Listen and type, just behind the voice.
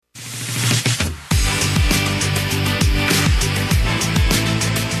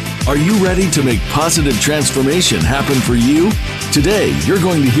Are you ready to make positive transformation happen for you? Today, you're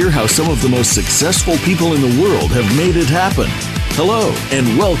going to hear how some of the most successful people in the world have made it happen. Hello, and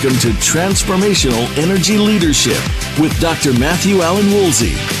welcome to Transformational Energy Leadership with Dr. Matthew Allen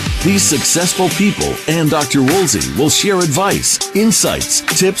Woolsey. These successful people and Dr. Woolsey will share advice, insights,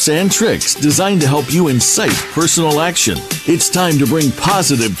 tips, and tricks designed to help you incite personal action. It's time to bring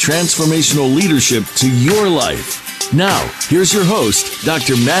positive transformational leadership to your life. Now, here's your host,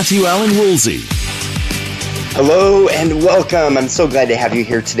 Dr. Matthew Allen Woolsey. Hello and welcome. I'm so glad to have you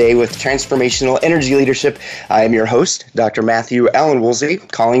here today with Transformational Energy Leadership. I am your host, Dr. Matthew Allen Woolsey,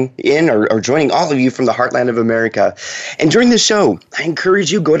 calling in or joining all of you from the heartland of America. And during the show, I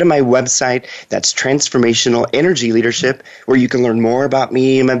encourage you go to my website, that's Transformational Energy Leadership, where you can learn more about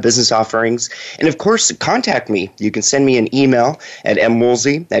me and my business offerings. And of course, contact me. You can send me an email at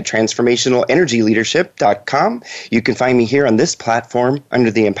mwoolsey@transformationalenergyleadership.com. You can find me here on this platform under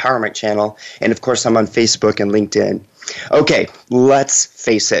the Empowerment channel. And of course, I'm on Facebook and LinkedIn. Okay, let's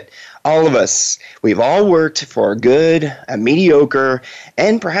face it. All of us, we've all worked for a good, a mediocre,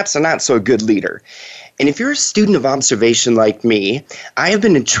 and perhaps a not so good leader. And if you're a student of observation like me, I have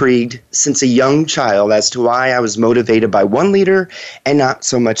been intrigued since a young child as to why I was motivated by one leader and not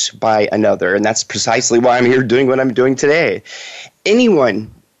so much by another. And that's precisely why I'm here doing what I'm doing today. Anyone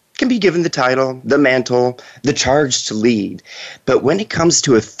can be given the title, the mantle, the charge to lead. But when it comes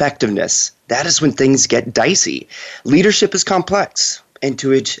to effectiveness, that is when things get dicey. Leadership is complex, and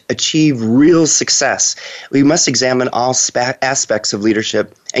to achieve real success, we must examine all aspects of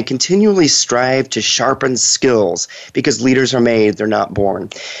leadership and continually strive to sharpen skills, because leaders are made, they're not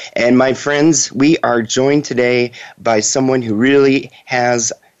born. And my friends, we are joined today by someone who really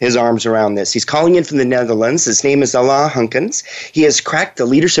has his arms around this. He's calling in from the Netherlands. His name is Alain Hunkens. He has cracked the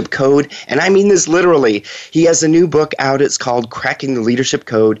leadership code, and I mean this literally. He has a new book out. It's called Cracking the Leadership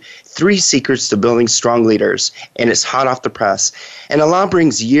Code, 3 Secrets to Building Strong Leaders, and it's hot off the press. And Alain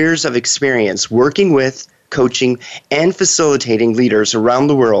brings years of experience working with, coaching, and facilitating leaders around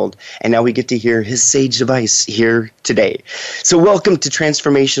the world, and now we get to hear his sage advice here today. So welcome to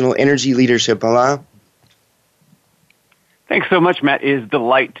Transformational Energy Leadership, Alain. Thanks so much, Matt. It is a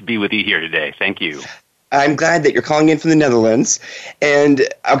delight to be with you here today. Thank you. I'm glad that you're calling in from the Netherlands. And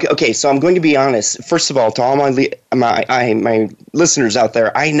okay, so I'm going to be honest. First of all, to all my listeners out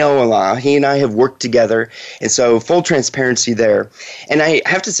there, I know Alain. He and I have worked together, and so full transparency there. And I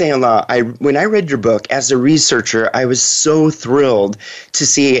have to say, Alain, when I read your book as a researcher, I was so thrilled to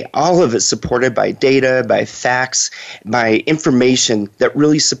see all of it supported by data, by facts, by information that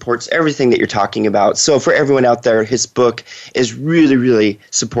really supports everything that you're talking about. So for everyone out there, his book is really, really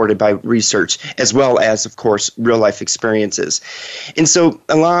supported by research, as well as, of course, real-life experiences. And so,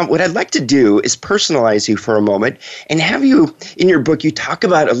 Alain, what I'd like to do is personalize you for a moment and have you, in your book, you talk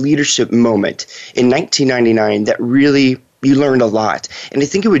about a leadership moment in 1999 that really, you learned a lot. And I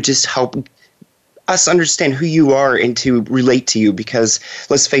think it would just help us understand who you are and to relate to you, because,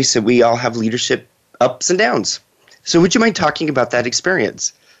 let's face it, we all have leadership ups and downs. So would you mind talking about that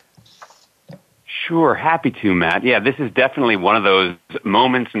experience? Sure, happy to, Matt. Yeah, this is definitely one of those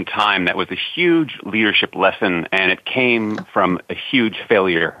moments in time that was a huge leadership lesson, and it came from a huge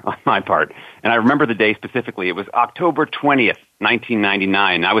failure on my part. And I remember the day specifically. It was October 20th,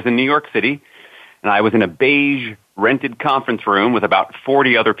 1999. I was in New York City, and I was in a beige rented conference room with about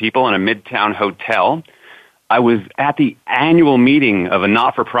 40 other people in a midtown hotel. I was at the annual meeting of a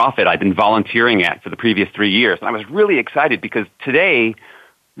not-for-profit I'd been volunteering at for the previous 3 years. And I was really excited because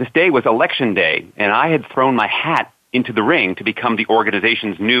this day was election day, and I had thrown my hat into the ring to become the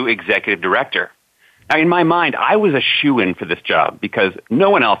organization's new executive director. Now, in my mind, I was a shoo-in for this job because no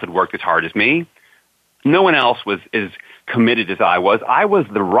one else had worked as hard as me. No one else was as committed as I was. I was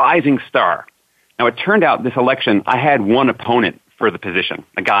the rising star. Now, it turned out this election, I had one opponent for the position,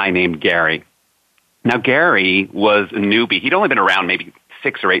 a guy named Gary. Now, Gary was a newbie. He'd only been around maybe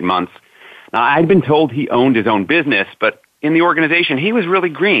 6 or 8 months. Now, I'd been told he owned his own business, but in the organization, he was really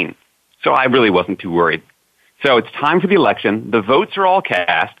green, so I really wasn't too worried. So it's time for the election. The votes are all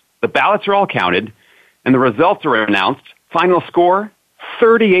cast, the ballots are all counted, and the results are announced. Final score,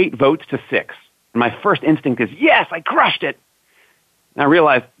 38 votes to 6. And my first instinct is, yes, I crushed it. And I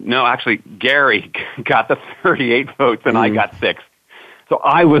realized, no, actually, Gary got the 38 votes and I got 6. So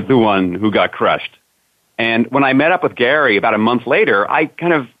I was the one who got crushed. And when I met up with Gary about a month later, I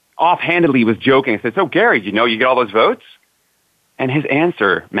kind of offhandedly was joking. I said, so Gary, do you know you get all those votes? And his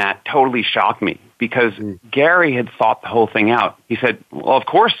answer, Matt, totally shocked me because Gary had thought the whole thing out. He said, well, of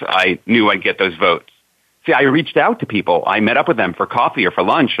course I knew I'd get those votes. See, I reached out to people. I met up with them for coffee or for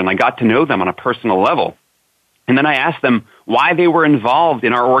lunch, and I got to know them on a personal level. And then I asked them, why they were involved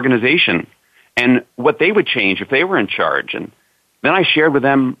in our organization and what they would change if they were in charge. And then I shared with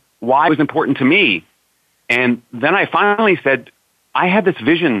them why it was important to me. And then I finally said, I had this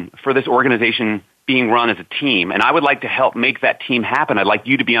vision for this organization being run as a team, and I would like to help make that team happen. I'd like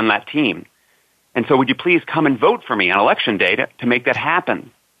you to be on that team. And so would you please come and vote for me on election day to make that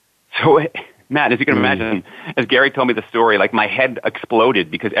happen? So, Matt, as you can imagine, as Gary told me the story, like my head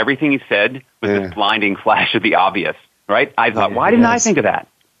exploded because everything he said was this blinding flash of the obvious, right? I thought, why didn't I think of that?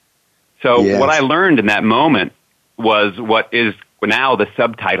 So what I learned in that moment was what is now the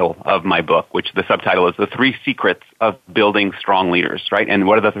subtitle of my book, which the subtitle is The 3 Secrets of Building Strong Leaders, right? And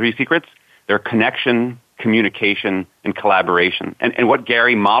what are the 3 secrets? They're connection, communication, and collaboration. And what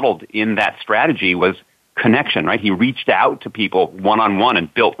Gary modeled in that strategy was connection, right? He reached out to people one-on-one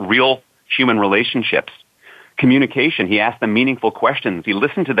and built real human relationships. Communication, he asked them meaningful questions. He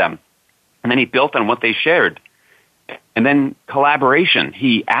listened to them, and then he built on what they shared. And then collaboration,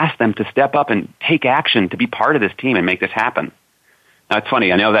 he asked them to step up and take action to be part of this team and make this happen. Now, it's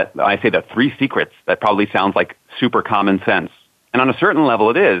funny. I know that I say that 3 secrets, that probably sounds like super common sense. And on a certain level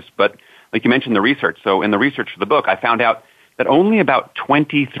it is, but like you mentioned, the research. So in the research for the book, I found out that only about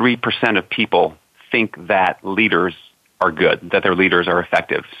 23% of people think that leaders are good, that their leaders are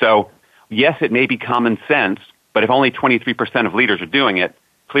effective. So yes, it may be common sense, but if only 23% of leaders are doing it,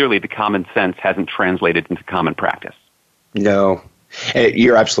 clearly the common sense hasn't translated into common practice. No,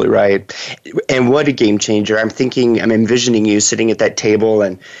 you're absolutely right. And what a game changer. I'm envisioning you sitting at that table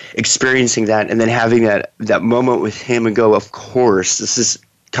and experiencing that and then having that moment with him and go, of course, this is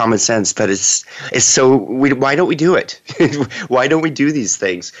common sense, but it's so, why don't we do it? Why don't we do these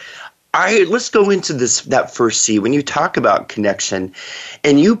things? Let's go into that first C. When you talk about connection,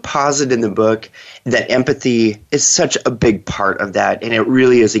 and you posit in the book that empathy is such a big part of that, and it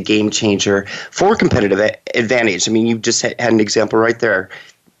really is a game changer for competitive advantage. I mean, you just had an example right there.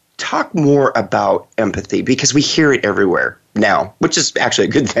 Talk more about empathy, because we hear it everywhere now, which is actually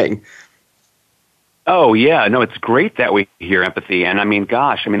a good thing. Oh, yeah. No, it's great that we hear empathy. And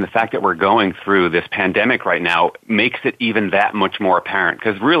the fact that we're going through this pandemic right now makes it even that much more apparent.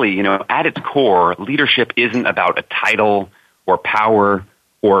 Because really, at its core, leadership isn't about a title or power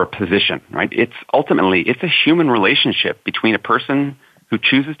or a position, right? It's a human relationship between a person who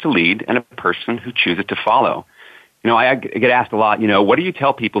chooses to lead and a person who chooses to follow. I get asked a lot, what do you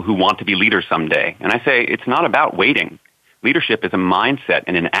tell people who want to be leaders someday? And I say, it's not about waiting. Leadership is a mindset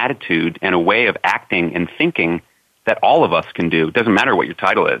and an attitude and a way of acting and thinking that all of us can do. It doesn't matter what your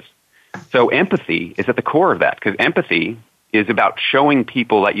title is. So empathy is at the core of that, because empathy is about showing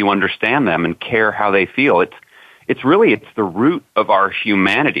people that you understand them and care how they feel. It's the root of our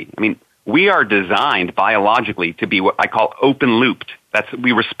humanity. I mean, we are designed biologically to be what I call open-looped.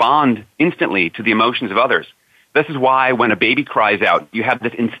 We respond instantly to the emotions of others. This is why when a baby cries out, you have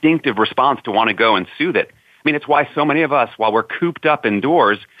this instinctive response to want to go and soothe it. I mean, it's why so many of us, while we're cooped up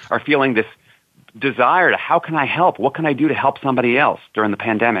indoors, are feeling this desire to, how can I help? What can I do to help somebody else during the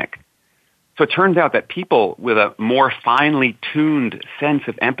pandemic? So it turns out that people with a more finely tuned sense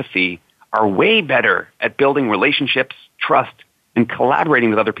of empathy are way better at building relationships, trust, and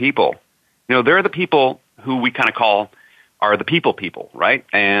collaborating with other people. They're the people who we kind of call are the people, right?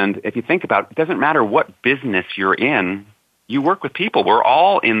 And if you think about it, it doesn't matter what business you're in, you work with people. We're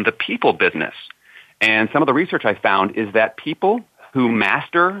all in the people business. And some of the research I found is that people who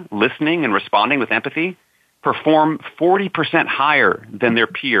master listening and responding with empathy perform 40% higher than their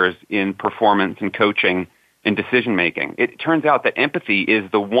peers in performance and coaching and decision-making. It turns out that empathy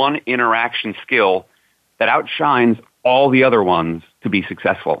is the one interaction skill that outshines all the other ones to be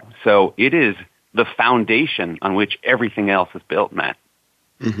successful. So it is the foundation on which everything else is built, Matt.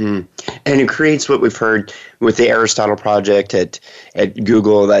 Mm-hmm. And it creates what we've heard with the Aristotle Project at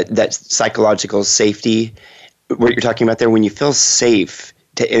Google, that psychological safety, what you're talking about there. When you feel safe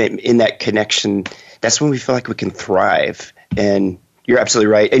in that connection, that's when we feel like we can thrive. And you're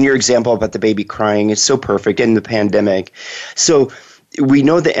absolutely right. And your example about the baby crying is so perfect in the pandemic. So we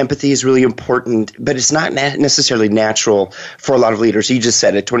know that empathy is really important, but it's not necessarily natural for a lot of leaders. You just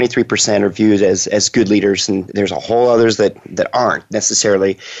said it, 23% are viewed as good leaders, and there's a whole others that aren't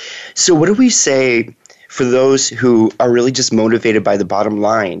necessarily. So what do we say for those who are really just motivated by the bottom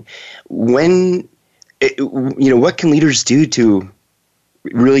line? What can leaders do to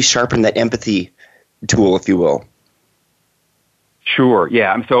really sharpen that empathy tool, if you will? Sure,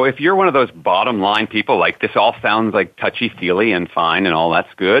 yeah. So if you're one of those bottom line people, like this all sounds like touchy-feely and fine and all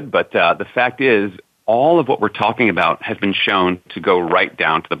that's good, but the fact is all of what we're talking about has been shown to go right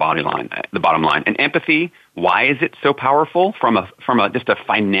down to the bottom line. And empathy, why is it so powerful from just a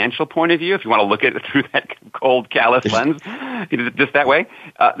financial point of view? If you want to look at it through that cold, callous lens, just that way,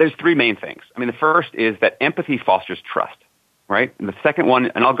 there's three main things. I mean, the first is that empathy fosters trust, right? And the second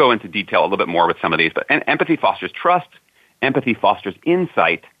one, and I'll go into detail a little bit more with some of these, but empathy fosters trust, empathy fosters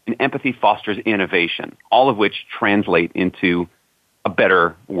insight, and empathy fosters innovation, all of which translate into a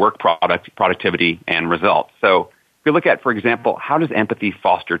better work productivity and results. So if you look at, for example, how does empathy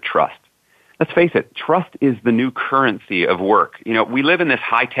foster trust? Let's face it, trust is the new currency of work. You know, we live in this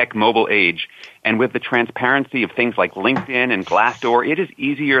high-tech mobile age, and with the transparency of things like LinkedIn and Glassdoor, it is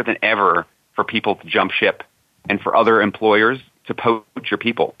easier than ever for people to jump ship and for other employers to poach your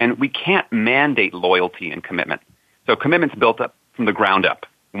people. And we can't mandate loyalty and commitment. So commitment's built up from the ground up,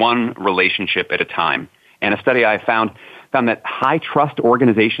 one relationship at a time. And a study I found that high-trust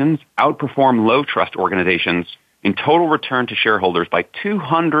organizations outperform low-trust organizations in total return to shareholders by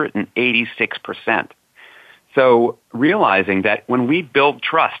 286%. So realizing that when we build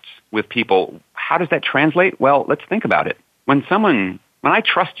trusts with people, how does that translate? Well, let's think about it. When I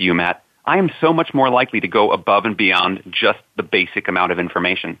trust you, Matt, I am so much more likely to go above and beyond just the basic amount of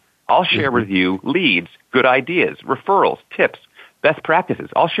information. I'll share with you leads, good ideas, referrals, tips, best practices.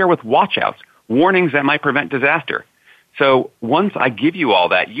 I'll share with watch-outs, warnings that might prevent disaster. So once I give you all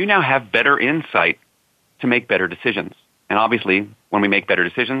that, you now have better insight to make better decisions. And obviously, when we make better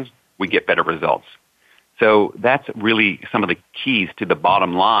decisions, we get better results. So that's really some of the keys to the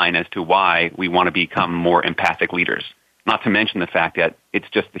bottom line as to why we want to become more empathic leaders. Not to mention the fact that it's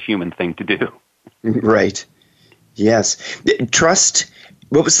just the human thing to do. Right. Yes. Trust.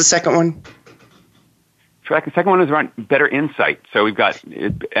 What was the second one? The second one is around better insight. So we've got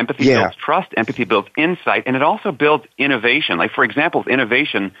empathy builds trust, empathy builds insight, and it also builds innovation. Like, for example, with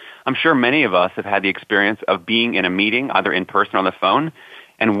innovation, I'm sure many of us have had the experience of being in a meeting, either in person or on the phone,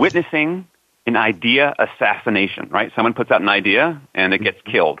 and witnessing an idea assassination, right? Someone puts out an idea, and it gets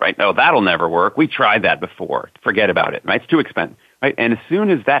killed, right? No, that'll never work. We tried that before. Forget about it, right? It's too expensive, right? And as soon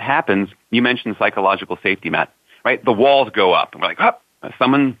as that happens, you mentioned psychological safety, Matt, right? The walls go up. And we're like,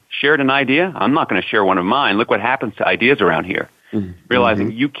 someone shared an idea. I'm not going to share one of mine. Look what happens to ideas around here. Mm-hmm.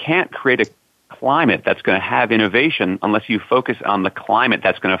 Realizing you can't create a climate that's going to have innovation unless you focus on the climate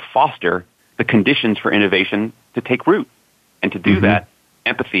that's going to foster the conditions for innovation to take root. And to do that,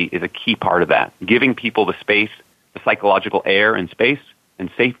 empathy is a key part of that. Giving people the space, the psychological air and space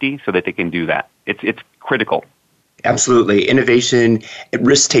and safety so that they can do that. It's critical. Absolutely. Innovation,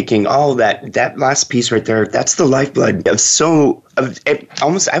 risk-taking, all that last piece right there, that's the lifeblood of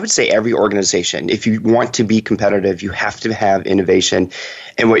almost, I would say, every organization. If you want to be competitive, you have to have innovation.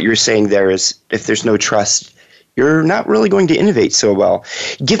 And what you're saying there is if there's no trust, you're not really going to innovate so well.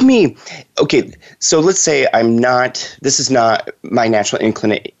 So let's say this is not my natural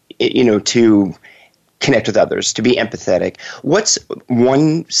inclination, to connect with others, to be empathetic. What's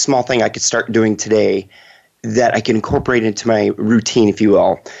one small thing I could start doing today that I can incorporate into my routine, if you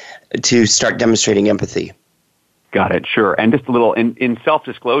will, to start demonstrating empathy? Got it, sure. And just a little in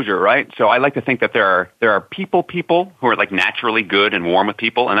self-disclosure, right? So I like to think that there are people who are like naturally good and warm with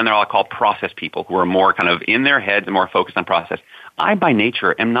people, and then there are all called process people who are more kind of in their heads and more focused on process. I, by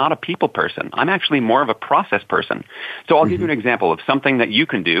nature, am not a people person. I'm actually more of a process person. So I'll give you an example of something that you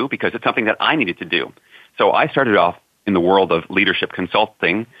can do because it's something that I needed to do. So I started off in the world of leadership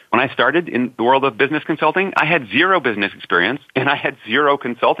consulting. When I started in the world of business consulting, I had zero business experience and I had zero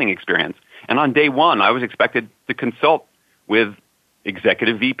consulting experience. And on day one, I was expected to consult with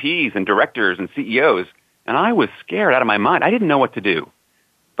executive VPs and directors and CEOs. And I was scared out of my mind. I didn't know what to do.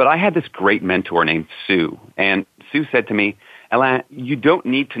 But I had this great mentor named Sue. And Sue said to me, Alain, you don't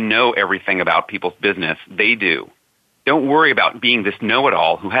need to know everything about people's business. They do. Don't worry about being this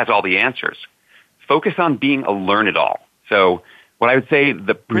know-it-all who has all the answers. Focus on being a learn-it-all. So what I would say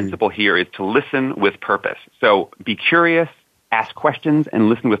the principle here is to listen with purpose. So be curious, ask questions, and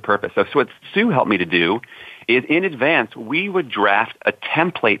listen with purpose. So what Sue helped me to do is in advance, we would draft a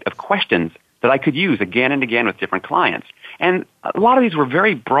template of questions that I could use again and again with different clients. And a lot of these were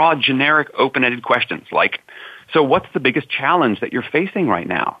very broad, generic, open-ended questions like, so what's the biggest challenge that you're facing right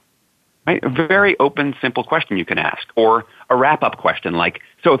now? Right? A very open, simple question you can ask. Or a wrap-up question like,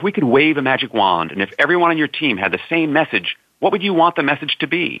 so if we could wave a magic wand and if everyone on your team had the same message, what would you want the message to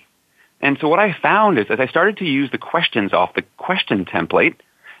be? And so what I found is as I started to use the questions off the question template,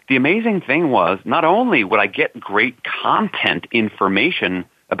 the amazing thing was not only would I get great content information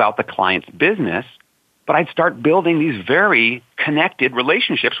about the client's business, but I'd start building these very connected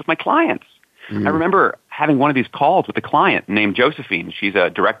relationships with my clients. I remember having one of these calls with a client named Josephine. She's a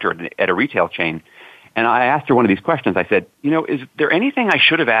director at a retail chain. And I asked her one of these questions. I said, is there anything I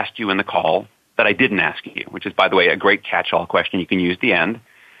should have asked you in the call that I didn't ask you? Which is, by the way, a great catch-all question you can use at the end.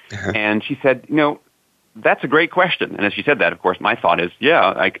 Uh-huh. And she said, that's a great question. And as she said that, of course, my thought is,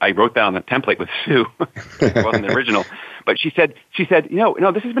 I wrote that on the template with Sue. It wasn't the original. But she said, no,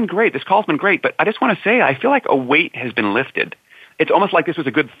 this has been great. This call's been great. But I just want to say, I feel like a weight has been lifted. It's almost like this was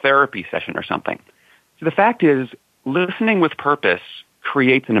a good therapy session or something. So the fact is, listening with purpose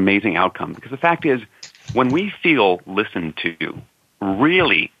creates an amazing outcome. Because the fact is, when we feel listened to,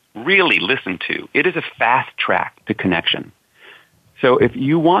 really, really listened to, it is a fast track to connection. So if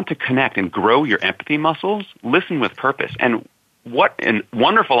you want to connect and grow your empathy muscles, listen with purpose. And what a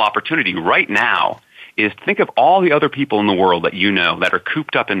wonderful opportunity right now is to think of all the other people in the world that you know that are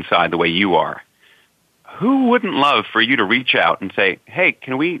cooped up inside the way you are. Who wouldn't love for you to reach out and say, hey,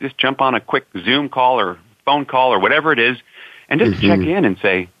 can we just jump on a quick Zoom call or phone call or whatever it is, and just check in and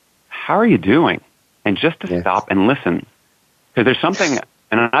say, how are you doing? And just to stop and listen. Because there's something,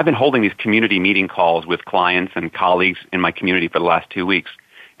 and I've been holding these community meeting calls with clients and colleagues in my community for the last 2 weeks.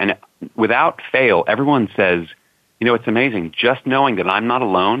 And without fail, everyone says, it's amazing. Just knowing that I'm not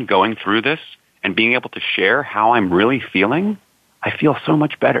alone going through this and being able to share how I'm really feeling, I feel so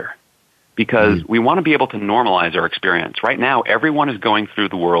much better. Because we want to be able to normalize our experience. Right now, everyone is going through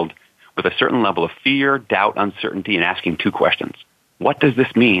the world with a certain level of fear, doubt, uncertainty, and asking 2 questions. What does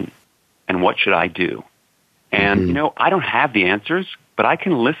this mean? And what should I do? And, I don't have the answers, but I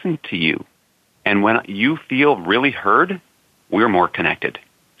can listen to you. And when you feel really heard, we're more connected.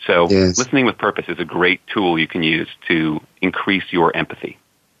 So listening with purpose is a great tool you can use to increase your empathy.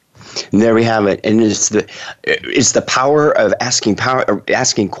 And there we have it. And it's the power of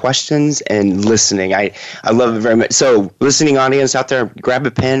asking questions and listening. I love it very much. So listening audience out there, grab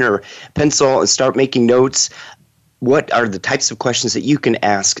a pen or pencil and start making notes. What are the types of questions that you can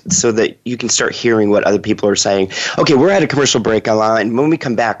ask so that you can start hearing what other people are saying? Okay, we're at a commercial break, Alana, and when we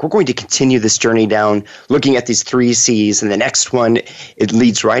come back, we're going to continue this journey down looking at these 3 C's, and the next one, it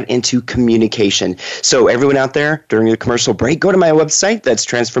leads right into communication. So everyone out there, during the commercial break, go to my website. That's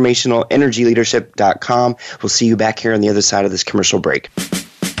transformationalenergyleadership.com. We'll see you back here on the other side of this commercial break.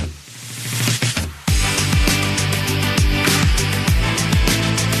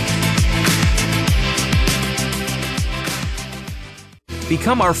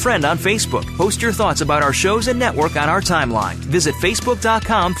 Become our friend on Facebook. Post your thoughts about our shows and network on our timeline. Visit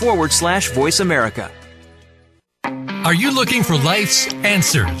Facebook.com/Voice America. Are you looking for life's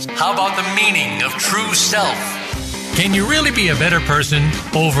answers? How about the meaning of true self? Can you really be a better person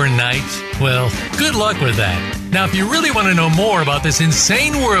overnight? Well, good luck with that. Now, if you really want to know more about this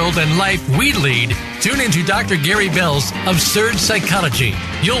insane world and life we lead, tune into Dr. Gary Bell's Absurd Psychology.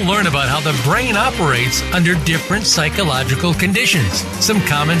 You'll learn about how the brain operates under different psychological conditions. Some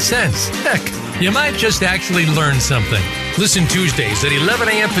common sense. Heck, you might just actually learn something. Listen Tuesdays at 11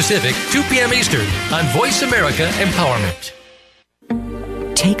 a.m. Pacific, 2 p.m. Eastern on Voice America Empowerment.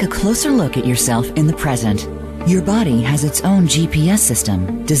 Take a closer look at yourself in the present. Your body has its own GPS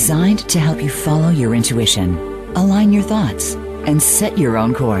system designed to help you follow your intuition, align your thoughts, and set your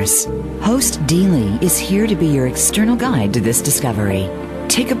own course. Host Dee Lee is here to be your external guide to this discovery.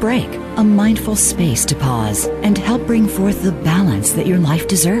 Take a break, a mindful space to pause, and help bring forth the balance that your life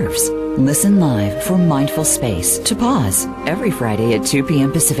deserves. Listen live for Mindful Space to Pause every Friday at 2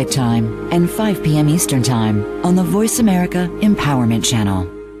 p.m. Pacific Time and 5 p.m. Eastern Time on the Voice America Empowerment Channel.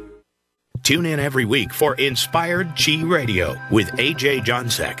 Tune in every week for Inspired Chi Radio with AJ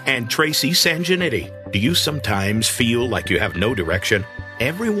Johnsek and Tracy Sanginetti. Do you sometimes feel like you have no direction?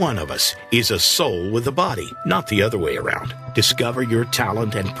 Every one of us is a soul with a body, not the other way around. Discover your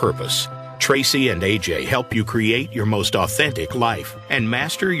talent and purpose. Tracy and AJ help you create your most authentic life and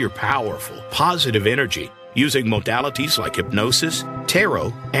master your powerful, positive energy using modalities like hypnosis,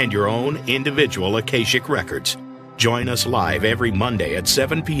 tarot, and your own individual Akashic records. Join us live every Monday at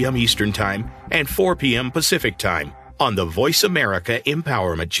 7 p.m. Eastern Time and 4 p.m. Pacific Time on the Voice America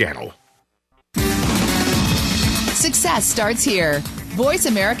Empowerment Channel. Success starts here.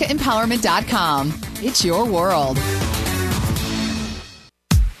 VoiceAmericaEmpowerment.com. It's your world.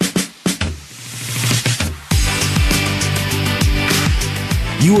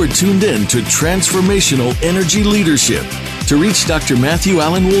 You are tuned in to Transformational Energy Leadership. To reach Dr. Matthew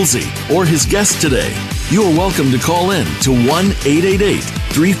Allen Woolsey or his guest today, you are welcome to call in to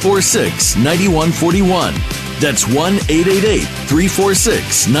 1-888-346-9141. That's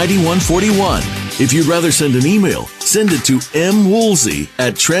 1-888-346-9141. If you'd rather send an email, send it to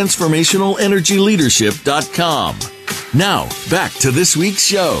mwoolsey@transformationalenergyleadership.com. Now, back to this week's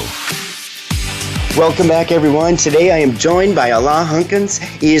show. Welcome back, everyone. Today I am joined by Alain Hunkins.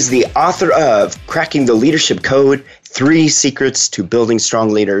 He is the author of Cracking the Leadership Code, 3 Secrets to Building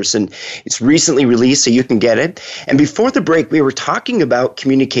Strong Leaders. And it's recently released, so you can get it. And before the break, we were talking about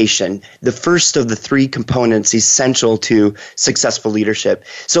communication, the first of the 3 components essential to successful leadership.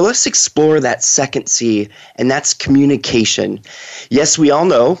 So let's explore that second C, and that's communication. Yes, we all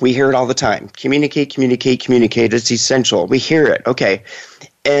know, we hear it all the time. Communicate, communicate, communicate. It's essential. We hear it. Okay.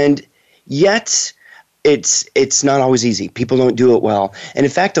 And yet, it's not always easy. People don't do it well. And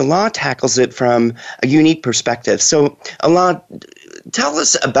in fact, Alain tackles it from a unique perspective. So Alain, tell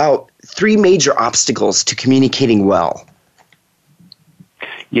us about 3 major obstacles to communicating well.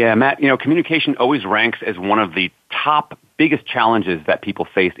 Yeah, Matt, communication always ranks as one of the top biggest challenges that people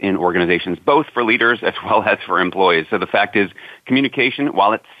face in organizations, both for leaders as well as for employees. So the fact is, communication,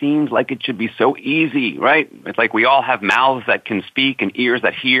 while it seems like it should be so easy, right? It's like we all have mouths that can speak and ears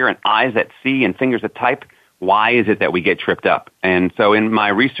that hear and eyes that see and fingers that type. Why is it that we get tripped up? And so in my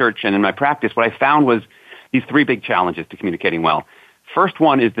research and in my practice, what I found was these 3 big challenges to communicating well. First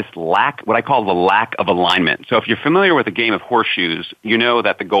one is this what I call the lack of alignment. So if you're familiar with the game of horseshoes, you know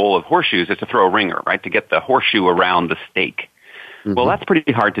that the goal of horseshoes is to throw a ringer, right? To get the horseshoe around the stake. Mm-hmm. Well, that's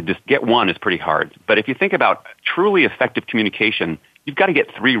pretty hard to just get one is pretty hard. But if you think about truly effective communication, you've got to get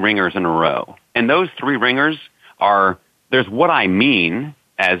 3 ringers in a row. And those 3 ringers are, there's what I mean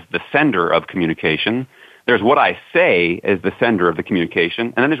as the sender of communication, there's what I say as the sender of the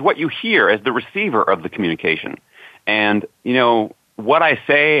communication, and then there's what you hear as the receiver of the communication. And, what I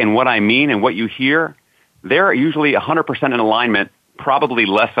say and what I mean and what you hear, they're usually 100% in alignment, probably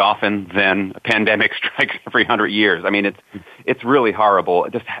less often than a pandemic strikes every 100 years. I mean, it's really horrible.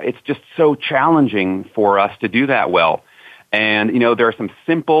 It's just so challenging for us to do that well. And, there are some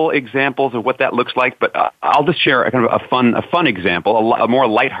simple examples of what that looks like, but I'll just share a kind of a fun example, a more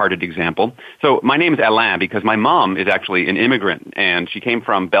lighthearted example. So my name is Alain because my mom is actually an immigrant, and she came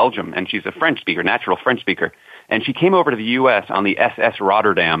from Belgium, and she's a French speaker, natural French speaker. And she came over to the U.S. on the SS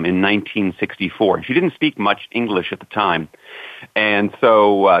Rotterdam in 1964. She didn't speak much English at the time. And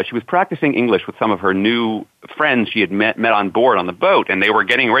so she was practicing English with some of her new friends she had met on board on the boat, and they were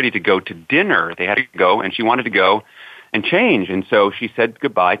getting ready to go to dinner. They had to go, and she wanted to go and change. And so she said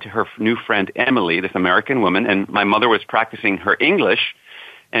goodbye to her new friend Emily, this American woman, and my mother was practicing her English,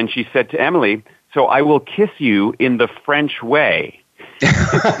 and she said to Emily, "So I will kiss you in the French way."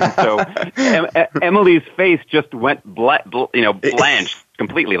 So Emily's face just went blanched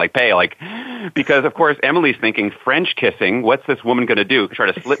completely, like pale, because of course Emily's thinking French kissing. What's this woman going to do?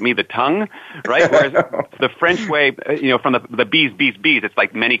 Try to slip me the tongue, right? Whereas the French way, from the bees, it's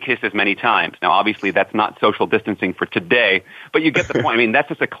like many kisses, many times. Now, obviously, that's not social distancing for today, but you get the point. I mean, that's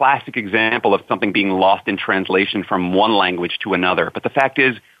just a classic example of something being lost in translation from one language to another. But the fact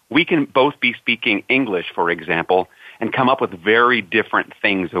is, we can both be speaking English, for example, and come up with very different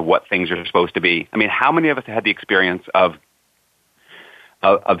things of what things are supposed to be. I mean, how many of us had the experience of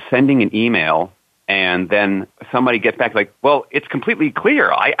sending an email and then somebody gets back like, well, it's completely clear.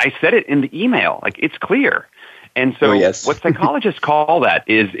 I said it in the email. Like, it's clear. And so what psychologists call that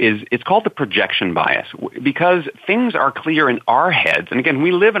is it's called the projection bias, because things are clear in our heads. And again,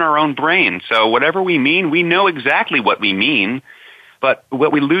 we live in our own brain. So whatever we mean, we know exactly what we mean. But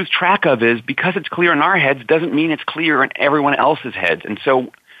what we lose track of is because it's clear in our heads doesn't mean it's clear in everyone else's heads. And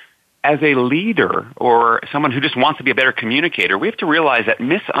so as a leader or someone who just wants to be a better communicator, we have to realize that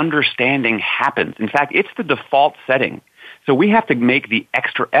misunderstanding happens. In fact, it's the default setting. So we have to make the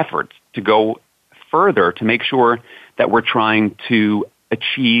extra efforts to go further to make sure that we're trying to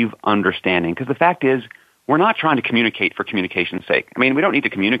achieve understanding. Because the fact is, we're not trying to communicate for communication's sake. I mean, we don't need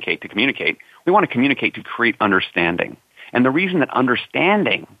to communicate to communicate. We want to communicate to create understanding. And the reason that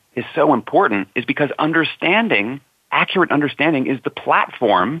understanding is so important is because accurate understanding, is the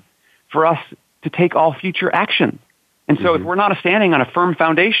platform for us to take all future action. And so if we're not standing on a firm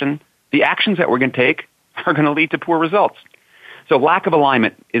foundation, the actions that we're going to take are going to lead to poor results. So lack of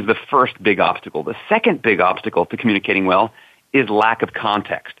alignment is the first big obstacle. The second big obstacle to communicating well is lack of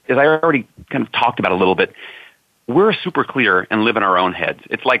context. As I already kind of talked about a little bit, we're super clear and live in our own heads.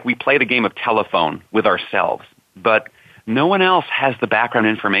 It's like we play the game of telephone with ourselves, but no one else has the background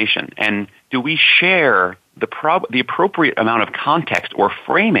information. And do we share the appropriate amount of context or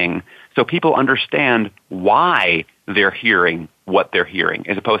framing so people understand why they're hearing what they're hearing,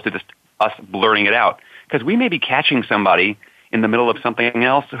 as opposed to just us blurting it out? Because we may be catching somebody in the middle of something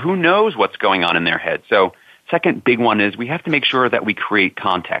else. Who knows what's going on in their head? So second big one is we have to make sure that we create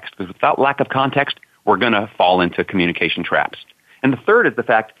context, because without lack of context, we're going to fall into communication traps. And the third is the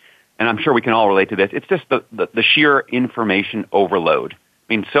fact, and I'm sure we can all relate to this, it's just the sheer information overload.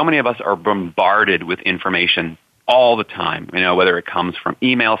 I mean, so many of us are bombarded with information all the time, whether it comes from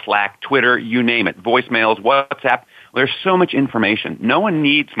email, Slack, Twitter, you name it, voicemails, WhatsApp. There's so much information. No one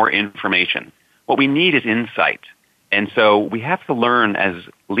needs more information. What we need is insight. And so we have to learn as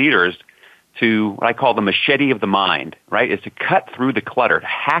leaders to what I call the machete of the mind, right? Is to cut through the clutter, to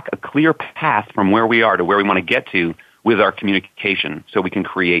hack a clear path from where we are to where we want to get to with our communication so we can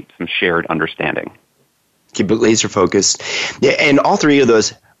create some shared understanding. Keep it laser focused. Yeah, and all three of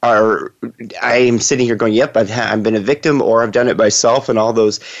those are, I am sitting here going, yep, I've been a victim or I've done it myself and all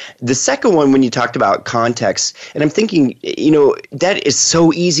those. The second one, when you talked about context, and I'm thinking, that is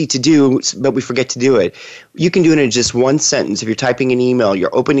so easy to do, but we forget to do it. You can do it in just one sentence. If you're typing an email,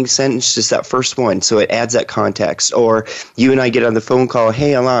 your opening sentence, just that first one, so it adds that context. Or you and I get on the phone call,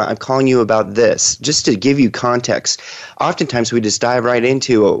 hey, Alana, I'm calling you about this, just to give you context. Oftentimes we just dive right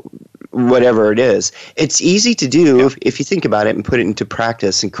into whatever it is. It's easy to do if you think about it and put it into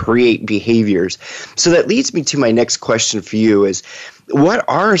practice and create behaviors. So that leads me to my next question for you is, what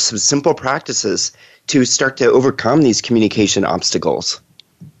are some simple practices to start to overcome these communication obstacles?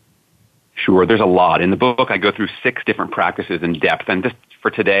 Sure, there's a lot. In the book, I go through 6 different practices in depth, and just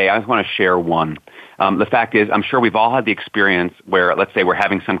for today, I just want to share one. The fact is, I'm sure we've all had the experience where, let's say we're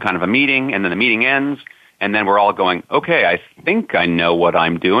having some kind of a meeting, and then the meeting ends, and then we're all going, okay, I think I know what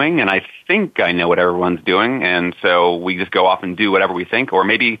I'm doing, and I think I know what everyone's doing, and so we just go off and do whatever we think, or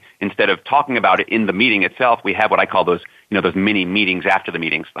maybe instead of talking about it in the meeting itself, we have what I call those mini meetings after the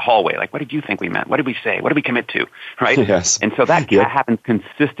meetings, the hallway. Like, what did you think we meant? What did we say? What did we commit to? Right? Yes. And so that happens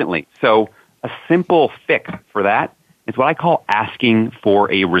consistently. So a simple fix for that is what I call asking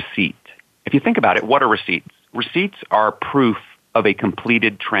for a receipt. If you think about it, what are receipts? Receipts are proof of a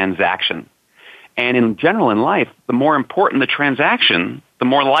completed transaction. And in general in life, the more important the transaction, the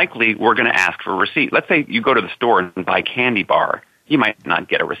more likely we're going to ask for a receipt. Let's say you go to the store and buy a candy bar. You might not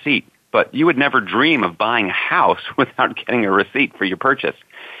get a receipt, but you would never dream of buying a house without getting a receipt for your purchase.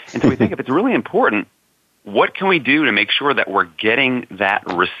 And so we think if it's really important, what can we do to make sure that we're getting that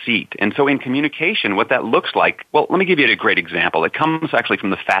receipt? And so in communication, what that looks like, well, let me give you a great example. It comes actually from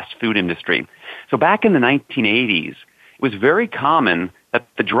the fast food industry. So back in the 1980s, it was very common that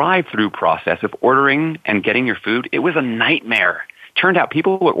the drive-through process of ordering and getting your food, it was a nightmare. Turned out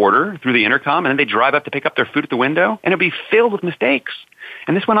people would order through the intercom, and then they'd drive up to pick up their food at the window, and it'd be filled with mistakes.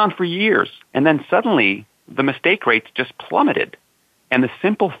 And this went on for years. And then suddenly, the mistake rates just plummeted. And the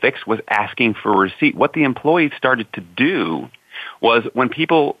simple fix was asking for a receipt. What the employees started to do was when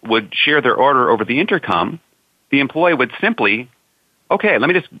people would share their order over the intercom, the employee would simply, okay, let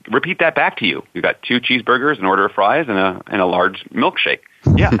me just repeat that back to you. You got 2 cheeseburgers, an order of fries, and a large milkshake.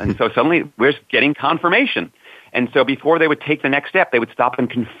 Yeah, and so suddenly we're getting confirmation. And so before they would take the next step, they would stop and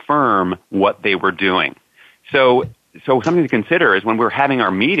confirm what they were doing. So something to consider is when we're having our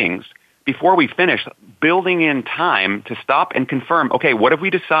meetings, before we finish, building in time to stop and confirm, okay, what have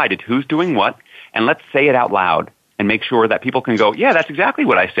we decided? Who's doing what? And let's say it out loud and make sure that people can go, yeah, that's exactly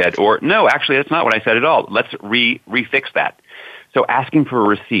what I said. Or, no, actually, that's not what I said at all. Let's refix that. So asking for a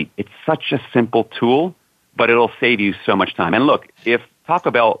receipt, it's such a simple tool, but it'll save you so much time. And look, if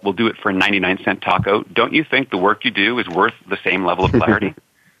Taco Bell will do it for a 99-cent taco, don't you think the work you do is worth the same level of clarity?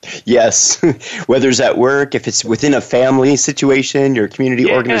 Yes. Whether it's at work, if it's within a family situation, your community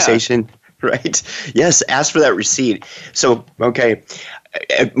organization, right? Yes, ask for that receipt. So, okay,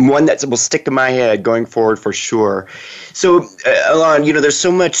 one that will stick to my head going forward for sure. So, Alana, there's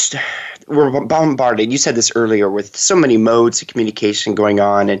so much, we're bombarded. You said this earlier with so many modes of communication going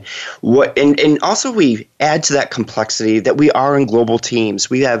on, and also we add to that complexity that we are in global teams.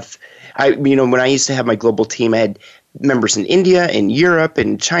 We have, when I used to have my global team, I had members in India and Europe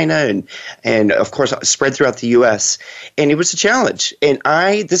and China and of course spread throughout the US, and it was a challenge. And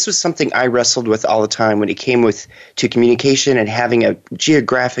this was something I wrestled with all the time when it came to communication and having a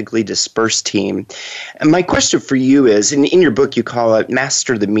geographically dispersed team. And my question for you is, in your book you call it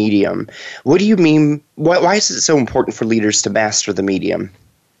master the medium. What do you mean? Why is it so important for leaders to master the medium?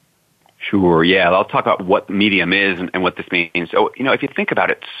 Sure, yeah. I'll talk about what medium is and what this means. So, if you think about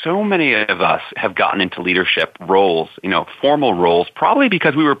it, so many of us have gotten into leadership roles, formal roles, probably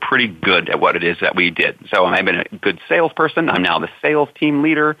because we were pretty good at what it is that we did. So I've been a good salesperson. I'm now the sales team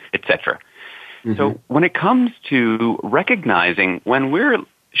leader, etc. Mm-hmm. So when it comes to recognizing when we're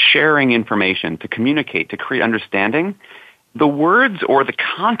sharing information to communicate, to create understanding, the words or the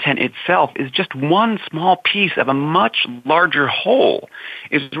content itself is just one small piece of a much larger whole.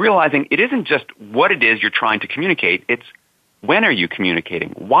 Is realizing it isn't just what it is you're trying to communicate, it's when are you communicating?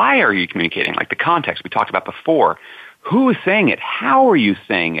 Why are you communicating? Like the context we talked about before. Who is saying it? How are you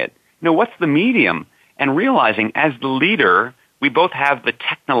saying it? What's the medium? And realizing as the leader, we both have the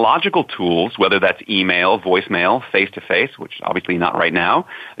technological tools, whether that's email, voicemail, face-to-face, which obviously not right now,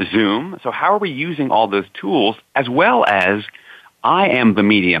 Zoom. So how are we using all those tools, as well as I am the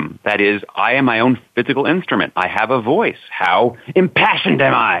medium. That is, I am my own physical instrument. I have a voice. How impassioned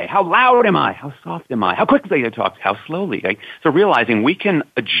am I? How loud am I? How soft am I? How quickly I talk? How slowly? Right? So realizing we can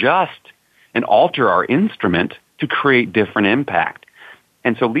adjust and alter our instrument to create different impact.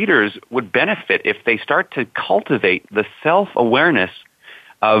 And so leaders would benefit if they start to cultivate the self-awareness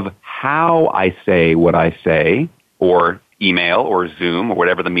of how I say what I say, or email or Zoom or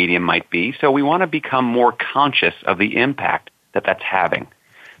whatever the medium might be. So we want to become more conscious of the impact that that's having.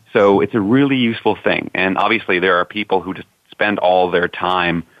 So it's a really useful thing. And obviously there are people who just spend all their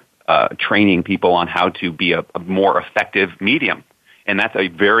time training people on how to be a more effective medium. And that's a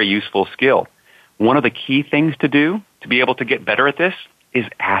very useful skill. One of the key things to do to be able to get better at this is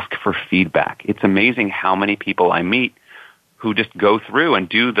ask for feedback. It's amazing how many people I meet who just go through and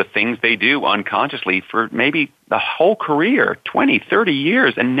do the things they do unconsciously for maybe the whole career, 20, 30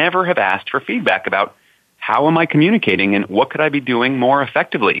 years, and never have asked for feedback about how am I communicating and what could I be doing more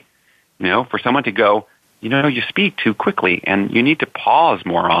effectively? You know, for someone to go, you know, you speak too quickly and you need to pause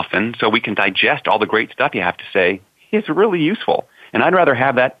more often so we can digest all the great stuff you have to say, is really useful. And I'd rather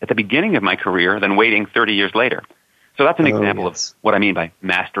have that at the beginning of my career than waiting 30 years later. So that's an example of what I mean by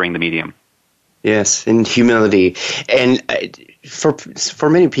mastering the medium. Yes, and humility. And for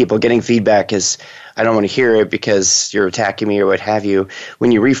many people, getting feedback is, I don't want to hear it because you're attacking me or what have you.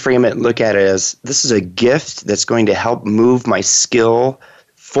 When you reframe it and look at it as, this is a gift that's going to help move my skill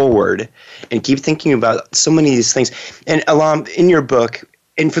forward, and keep thinking about so many of these things. And Alam, in your book,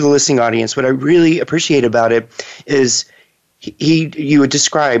 and for the listening audience, what I really appreciate about it is you would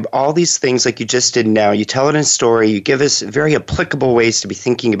describe all these things like you just did now. You tell it in a story. You give us very applicable ways to be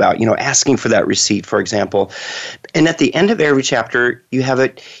thinking about, you know, asking for that receipt, for example. And at the end of every chapter, you have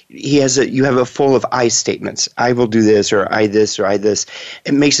it. You have a full of I statements. I will do this, or I this, or I this.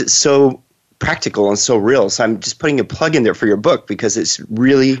 It makes it so practical and so real. So I'm just putting a plug in there for your book because it's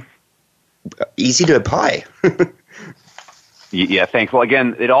really easy to apply. Yeah, thanks. Well,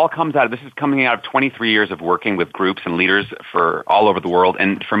 again, it all comes out of, this is coming out of 23 years of working with groups and leaders for all over the world.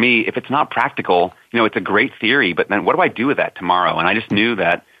 And for me, if it's not practical, you know, it's a great theory, but then what do I do with that tomorrow? And I just knew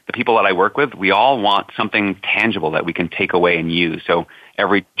that the people that I work with, we all want something tangible that we can take away and use. So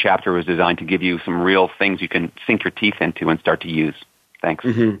every chapter was designed to give you some real things you can sink your teeth into and start to use. Thanks.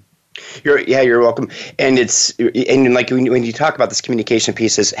 Mm-hmm. You're welcome. And like when you talk about this communication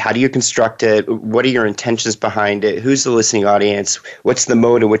pieces, how do you construct it? What are your intentions behind it? Who's the listening audience? What's the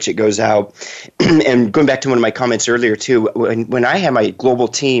mode in which it goes out? And going back to one of my comments earlier too, when I had my global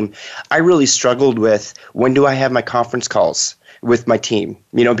team, I really struggled with, when do I have my conference calls with my team,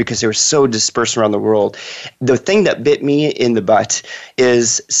 you know, because they were so dispersed around the world. The thing that bit me in the butt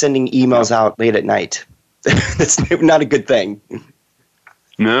is sending emails out late at night. That's not a good thing.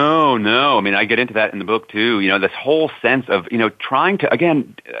 No. I mean, I get into that in the book too. You know, this whole sense of, you know, trying to,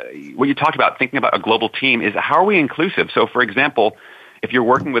 again, what you talked about, thinking about a global team is how are we inclusive? So, for example, if you're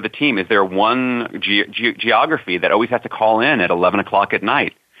working with a team, is there one geography that always has to call in at 11 o'clock at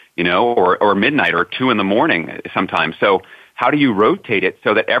night, you know, or midnight or 2 in the morning sometimes? So how do you rotate it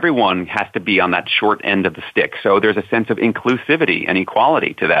so that everyone has to be on that short end of the stick? So there's a sense of inclusivity and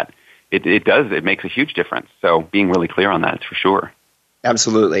equality to that. It makes a huge difference. So being really clear on that is for sure.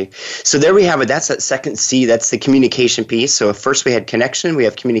 Absolutely. So there we have it. That's that second C. That's the communication piece. So first we had connection, we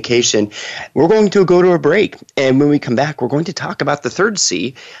have communication. We're going to go to a break. And when we come back, we're going to talk about the third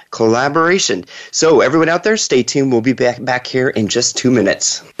C, collaboration. So everyone out there, stay tuned. We'll be back here in just 2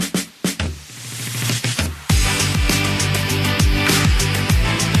 minutes.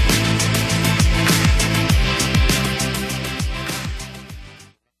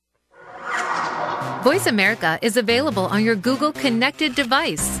 Voice America is available on your Google connected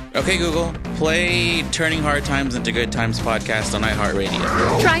device. Okay, Google, play Turning Hard Times into Good Times podcast on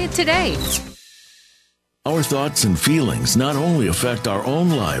iHeartRadio. Try it today. Our thoughts and feelings not only affect our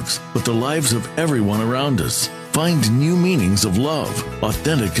own lives, but the lives of everyone around us. Find new meanings of love,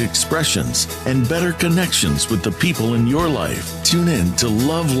 authentic expressions, and better connections with the people in your life. Tune in to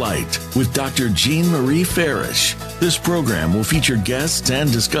Love Light with Dr. Jean Marie Farish. This program will feature guests and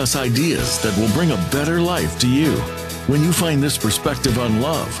discuss ideas that will bring a better life to you. When you find this perspective on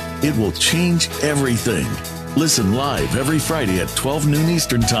love, it will change everything. Listen live every Friday at 12 noon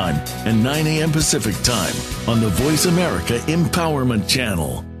Eastern Time and 9 a.m. Pacific Time on the Voice America Empowerment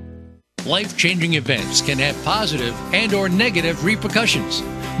Channel. Life-changing events can have positive and or negative repercussions.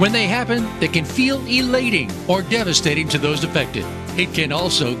 When they happen, they can feel elating or devastating to those affected. It can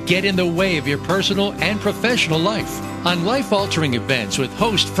also get in the way of your personal and professional life. On Life-Altering Events with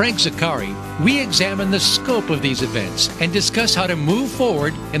host Frank Zakari, we examine the scope of these events and discuss how to move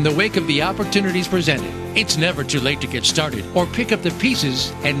forward in the wake of the opportunities presented. It's never too late to get started or pick up the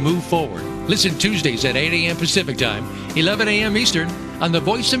pieces and move forward. Listen Tuesdays at 8 a.m. Pacific Time, 11 a.m. Eastern on the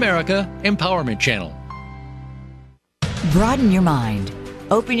Voice America Empowerment Channel. Broaden your mind.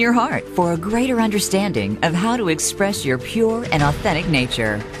 Open your heart for a greater understanding of how to express your pure and authentic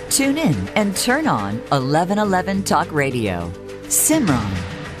nature. Tune in and turn on 1111 Talk Radio. Simran,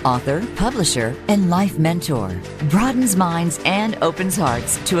 author, publisher, and life mentor, broadens minds and opens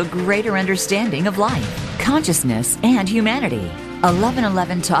hearts to a greater understanding of life, consciousness, and humanity.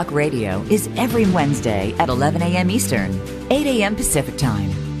 1111 Talk Radio is every Wednesday at 11 a.m. Eastern, 8 a.m. Pacific Time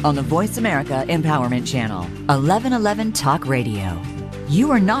on the Voice America Empowerment Channel. 1111 Talk Radio.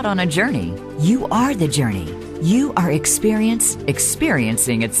 You are not on a journey. You are the journey. You are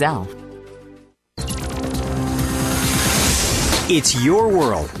experiencing itself. It's your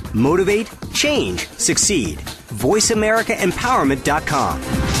world. Motivate, change, succeed. VoiceAmericaEmpowerment.com.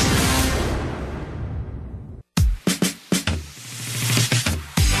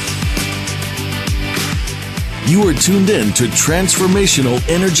 You are tuned in to Transformational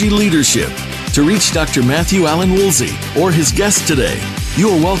Energy Leadership. To reach Dr. Matthew Allen Woolsey or his guest today, you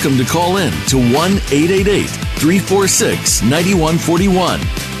are welcome to call in to 1-888-346-9141.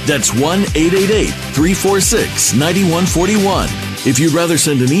 That's 1-888-346-9141. If you'd rather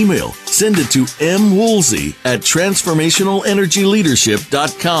send an email, send it to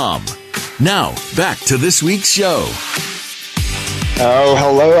mwoolsey@transformationalenergyleadership.com. Now, back to this week's show. Oh,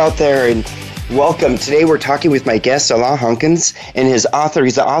 hello out there, and welcome. Today we're talking with my guest, Alain Hunkins, and he's the author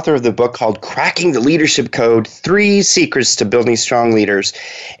of the book called Cracking the Leadership Code, 3 Secrets to Building Strong Leaders.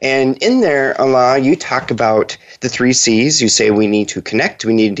 And in there, Alain, you talk about the 3 C's. You say we need to connect,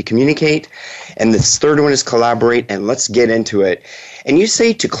 we need to communicate, and this third one is collaborate, and let's get into it. And you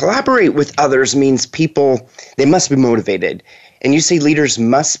say to collaborate with others means people, they must be motivated. And you say leaders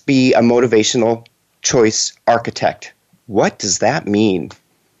must be a motivational choice architect. What does that mean?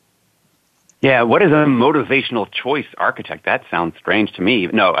 Yeah, what is a motivational choice architect? That sounds strange to me.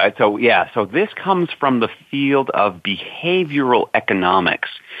 No, so this comes from the field of behavioral economics,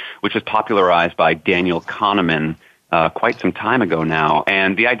 which was popularized by Daniel Kahneman quite some time ago now.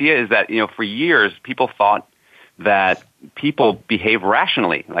 And the idea is that, for years, people thought that people behave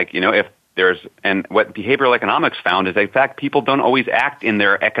rationally. And what behavioral economics found is that, in fact, people don't always act in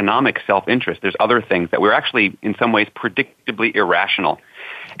their economic self-interest. There's other things that we're actually, in some ways, predictably irrational.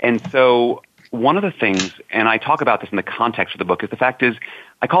 And so one of the things, and I talk about this in the context of the book, is the fact is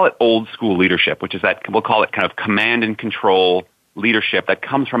I call it old school leadership, which is that we'll call it kind of command and control leadership that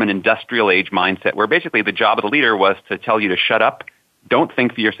comes from an industrial age mindset where basically the job of the leader was to tell you to shut up, don't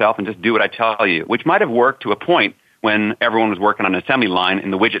think for yourself, and just do what I tell you, which might have worked to a point when everyone was working on an assembly line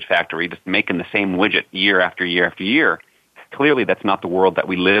in the widget factory, just making the same widget year after year after year. Clearly, that's not the world that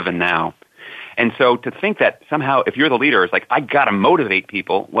we live in now. And so to think that somehow if you're the leader, it's like, I got to motivate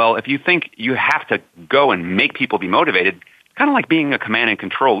people. Well, if you think you have to go and make people be motivated, it's kind of like being a command and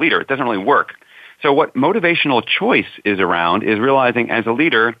control leader. It doesn't really work. So what motivational choice is around is realizing as a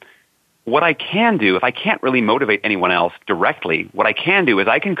leader, what I can do, if I can't really motivate anyone else directly, what I can do is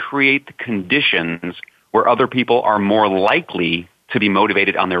I can create the conditions where other people are more likely to be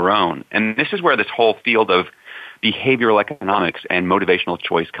motivated on their own. And this is where this whole field of behavioral economics and motivational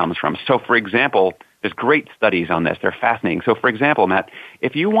choice comes from. So, for example, there's great studies on this. They're fascinating. So, for example, Matt,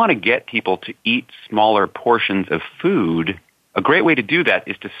 if you want to get people to eat smaller portions of food, a great way to do that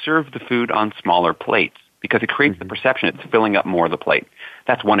is to serve the food on smaller plates because it creates the perception it's filling up more of the plate.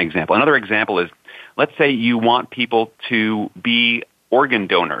 That's one example. Another example is, let's say you want people to be organ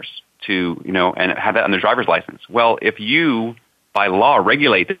donors and have that on their driver's license. Well, if you by law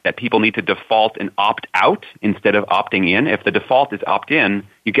regulate that people need to default and opt out instead of opting in. If the default is opt in,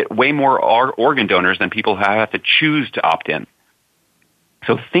 you get way more organ donors than people who have to choose to opt in.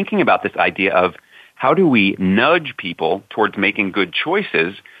 So thinking about this idea of how do we nudge people towards making good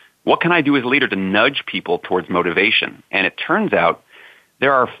choices, what can I do as a leader to nudge people towards motivation? And it turns out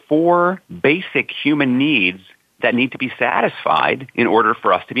there are 4 basic human needs that need to be satisfied in order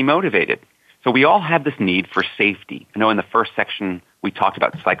for us to be motivated. So we all have this need for safety. I know in the first section we talked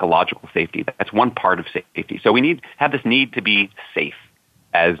about psychological safety. That's one part of safety. So we have this need to be safe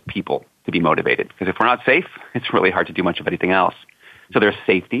as people to be motivated. Because if we're not safe, it's really hard to do much of anything else. So there's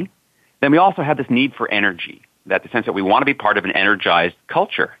safety. Then we also have this need for energy, that the sense that we want to be part of an energized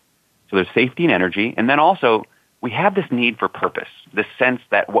culture. So there's safety and energy. And then also we have this need for purpose, this sense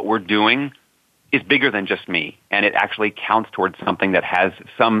that what we're doing is bigger than just me, and it actually counts towards something that has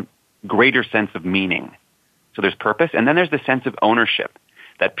some greater sense of meaning. So there's purpose, and then there's the sense of ownership,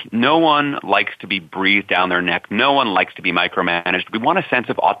 that no one likes to be breathed down their neck. No one likes to be micromanaged. We want a sense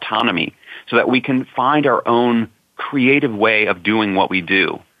of autonomy so that we can find our own creative way of doing what we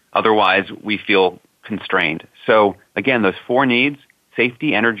do. Otherwise, we feel constrained. So again, those 4 needs: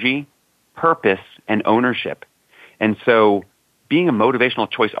 safety, energy, purpose, and ownership. And so being a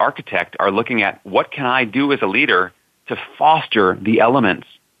motivational choice architect are looking at what can I do as a leader to foster the elements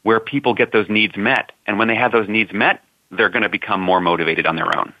where people get those needs met. And when they have those needs met, they're going to become more motivated on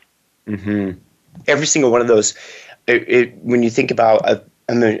their own. Mm-hmm. Every single one of those, when you think about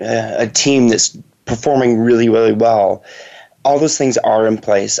a team that's performing really, really well, all those things are in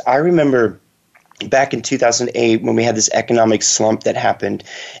place. I remember back in 2008 when we had this economic slump that happened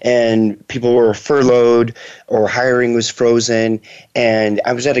and people were furloughed or hiring was frozen, and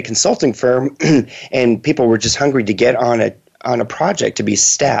I was at a consulting firm and people were just hungry to get on a project to be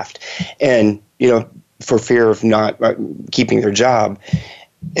staffed, and for fear of not keeping their job.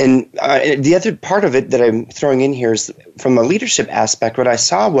 And the other part of it that I'm throwing in here is from a leadership aspect, what I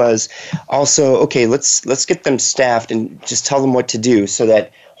saw was also, okay, let's get them staffed and just tell them what to do, so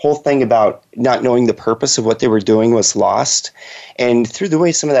that whole thing about not knowing the purpose of what they were doing was lost. And through the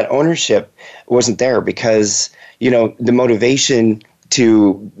way, some of that ownership wasn't there because, the motivation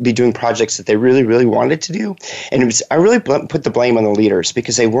to be doing projects that they really, really wanted to do. And I really put the blame on the leaders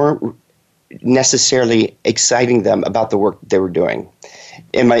because they weren't necessarily exciting them about the work they were doing.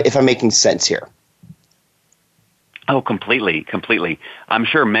 If I'm making sense here? Oh, completely. I'm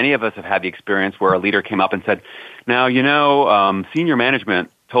sure many of us have had the experience where a leader came up and said, now, senior management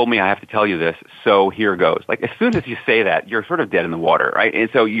told me I have to tell you this, so here goes. Like, as soon as you say that, you're sort of dead in the water, right? And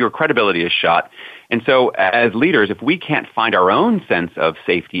so your credibility is shot. And so as leaders, if we can't find our own sense of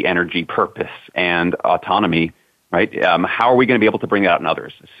safety, energy, purpose, and autonomy, right, how are we going to be able to bring that out in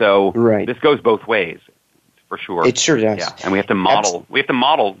others? So This goes both ways, for sure. It sure does. Yeah, and we have to model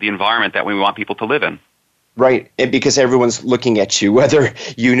the environment that we want people to live in. Right, and because everyone's looking at you, whether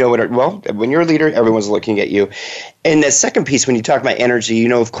you know it or, when you're a leader, everyone's looking at you. And the second piece, when you talk about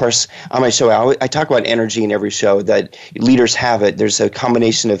energy, of course, on my show, I talk about energy in every show, that leaders have it. There's a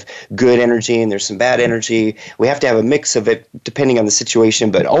combination of good energy and there's some bad energy. We have to have a mix of it depending on the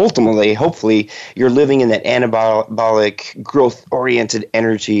situation, but ultimately, hopefully, you're living in that anabolic, growth-oriented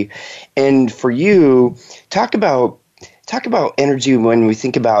energy. And for you, talk about energy when we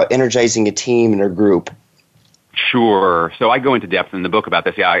think about energizing a team and a group. Sure. So I go into depth in the book about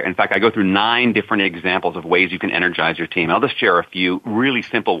this. Yeah, in fact, I go through 9 different examples of ways you can energize your team. I'll just share a few really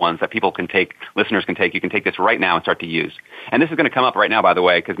simple ones that people can take, listeners can take. You can take this right now and start to use. And this is going to come up right now, by the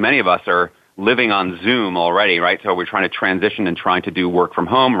way, because many of us are living on Zoom already, right? So we're trying to transition and trying to do work from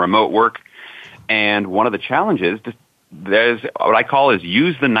home, remote work. And one of the challenges, there's what I call is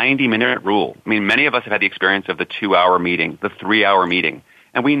use the 90-minute rule. I mean, many of us have had the experience of the 2-hour meeting, the 3-hour meeting.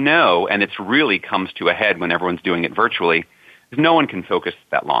 And we know, and it's really comes to a head when everyone's doing it virtually, is no one can focus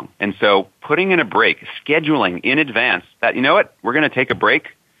that long. And so putting in a break, scheduling in advance that, we're going to take a break,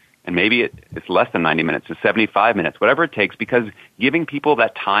 and maybe it's less than 90 minutes, it's 75 minutes, whatever it takes, because giving people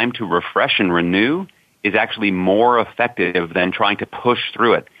that time to refresh and renew is actually more effective than trying to push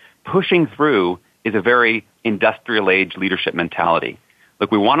through it. Pushing through is a very industrial age leadership mentality. Look,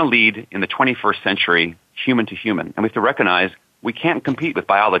 we want to lead in the 21st century human to human, and we have to recognize we can't compete with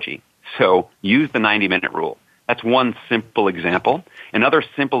biology. So use the 90-minute rule. That's one simple example. Another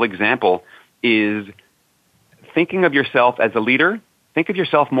simple example is thinking of yourself as a leader. Think of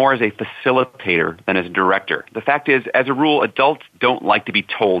yourself more as a facilitator than as a director. The fact is, as a rule, adults don't like to be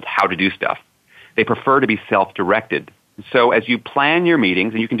told how to do stuff. They prefer to be self-directed. So as you plan your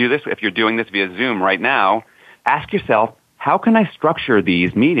meetings, and you can do this if you're doing this via Zoom right now, ask yourself, how can I structure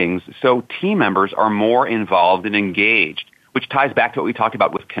these meetings so team members are more involved and engaged? Which ties back to what we talked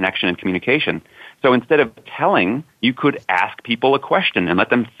about with connection and communication. So instead of telling, you could ask people a question and let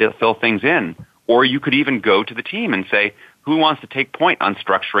them fill things in. Or you could even go to the team and say, who wants to take point on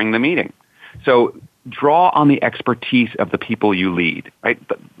structuring the meeting? So draw on the expertise of the people you lead, right?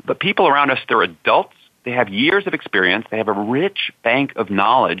 The people around us, they're adults. They have years of experience. They have a rich bank of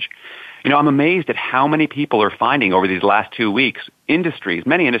knowledge. I'm amazed at how many people are finding over these last 2 weeks,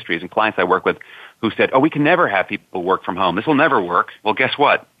 many industries and clients I work with, who said, we can never have people work from home. This will never work. Well, guess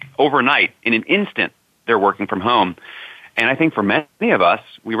what? Overnight, in an instant, they're working from home. And I think for many of us,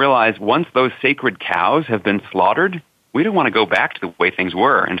 we realize once those sacred cows have been slaughtered, we don't want to go back to the way things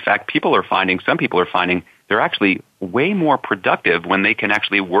were. In fact, some people are finding they're actually way more productive when they can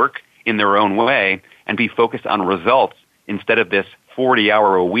actually work in their own way and be focused on results instead of this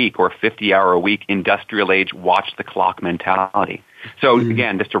 40-hour-a-week or 50-hour-a-week industrial age watch-the-clock mentality. So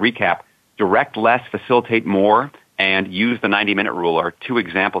again, just to recap, direct less, facilitate more, and use the 90-minute rule are two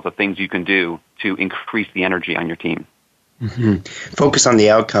examples of things you can do to increase the energy on your team. Mm-hmm. Focus on the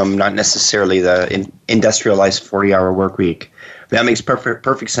outcome, not necessarily the industrialized 40-hour work week. That makes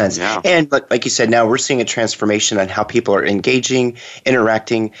perfect sense. Yeah. And like you said, now we're seeing a transformation on how people are engaging,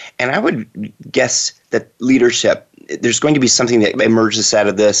 interacting, and I would guess that leadership, there's going to be something that emerges out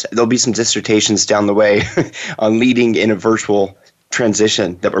of this. There'll be some dissertations down the way on leading in a virtual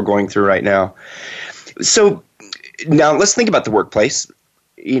transition that we're going through right now. So now let's think about the workplace.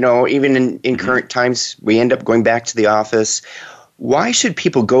 Even in current times, we end up going back to the office. Why should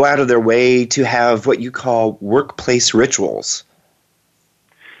people go out of their way to have what you call workplace rituals?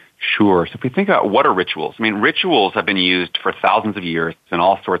 Sure. So if we think about what are rituals, rituals have been used for thousands of years in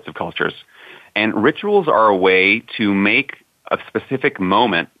all sorts of cultures. And rituals are a way to make a specific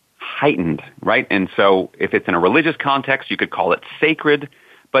moment heightened, right? And so if it's in a religious context, you could call it sacred.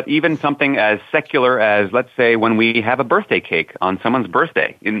 But even something as secular as, let's say, when we have a birthday cake on someone's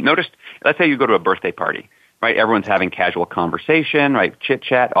birthday. And notice, let's say you go to a birthday party, right? Everyone's having casual conversation, right?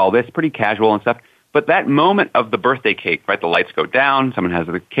 Chit-chat, all this, pretty casual and stuff. But that moment of the birthday cake, right? The lights go down, someone has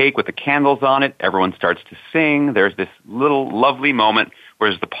the cake with the candles on it, everyone starts to sing. There's this little lovely moment where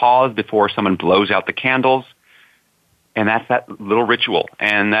there's the pause before someone blows out the candles. And that's that little ritual.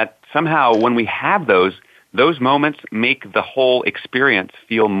 And that somehow when we have those moments make the whole experience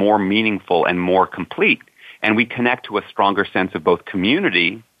feel more meaningful and more complete. And we connect to a stronger sense of both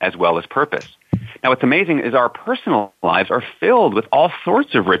community as well as purpose. Now, what's amazing is our personal lives are filled with all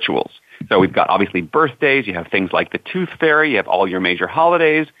sorts of rituals. So we've got obviously birthdays, you have things like the Tooth Fairy, you have all your major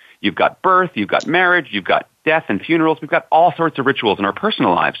holidays, you've got birth, you've got marriage, you've got death and funerals. We've got all sorts of rituals in our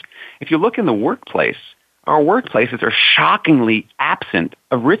personal lives. If you look in the workplace, our workplaces are shockingly absent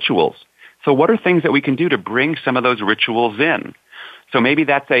of rituals. So what are things that we can do to bring some of those rituals in? So maybe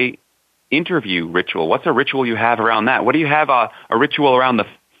that's a interview ritual. What's a ritual you have around that? What do you have a ritual around the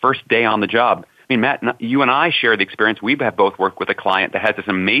first day on the job? Matt, you and I share the experience. We have both worked with a client that has this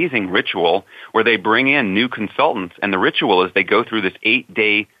amazing ritual where they bring in new consultants, and the ritual is they go through this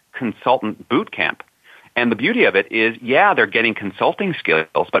 8-day consultant boot camp. And the beauty of it is, they're getting consulting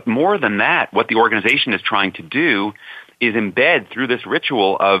skills, but more than that, what the organization is trying to do is embed through this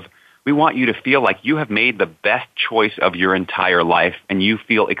ritual of, we want you to feel like you have made the best choice of your entire life, and you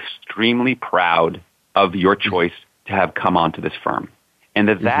feel extremely proud of your choice to have come onto this firm. And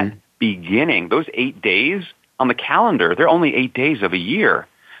that beginning, those 8 days on the calendar, they're only 8 days of a year,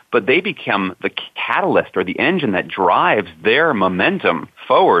 but they become the catalyst or the engine that drives their momentum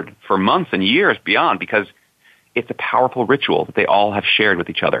forward for months and years beyond, because it's a powerful ritual that they all have shared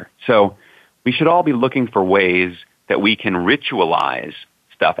with each other. So we should all be looking for ways that we can ritualize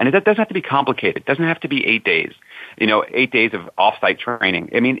stuff. And it doesn't have to be complicated. It doesn't have to be 8 days. 8 days of off-site training.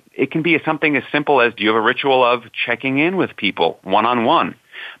 It can be something as simple as, do you have a ritual of checking in with people one-on-one?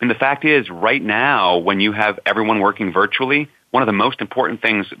 The fact is, right now, when you have everyone working virtually, one of the most important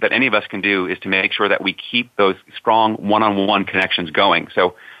things that any of us can do is to make sure that we keep those strong one-on-one connections going.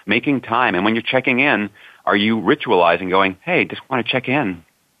 So making time. And when you're checking in, are you ritualizing, going, hey, just want to check in.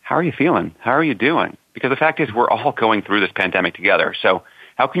 How are you feeling? How are you doing? Because the fact is, we're all going through this pandemic together. So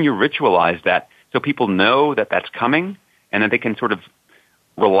how can you ritualize that so people know that that's coming and that they can sort of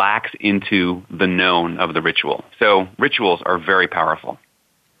relax into the known of the ritual? So rituals are very powerful.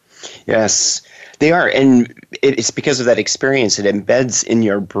 Yes, they are. And it's because of that experience. It embeds in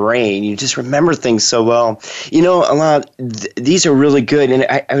your brain. You just remember things so well. Alon, these are really good. And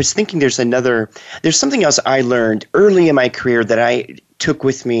I was thinking there's something else I learned early in my career that I took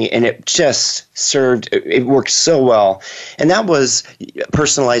with me, and it just it worked so well. And that was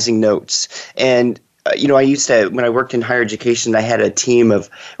personalizing notes. And I used to, when I worked in higher education, I had a team of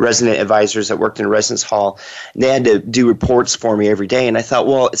resident advisors that worked in a residence hall. And they had to do reports for me every day. And I thought,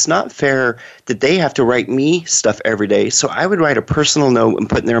 well, it's not fair that they have to write me stuff every day. So I would write a personal note and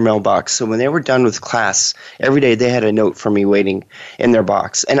put in their mailbox. So when they were done with class, every day they had a note for me waiting in their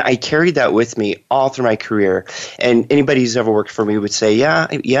box. And I carried that with me all through my career. And anybody who's ever worked for me would say, yeah,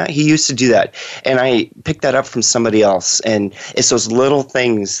 he used to do that. And I picked that up from somebody else. And it's those little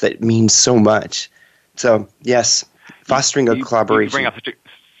things that mean so much. So, yes, fostering a collaboration. You bring up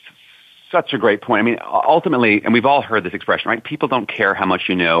such a great point. Ultimately, and we've all heard this expression, right? People don't care how much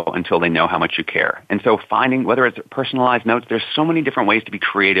you know until they know how much you care. And so finding, whether it's personalized notes, there's so many different ways to be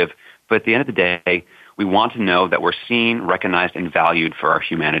creative. But at the end of the day, we want to know that we're seen, recognized, and valued for our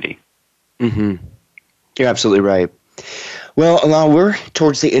humanity. Mm-hmm. You're absolutely right. Well, Alon, we're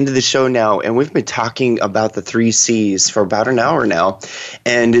towards the end of the show now, and we've been talking about the 3 C's for about an hour now.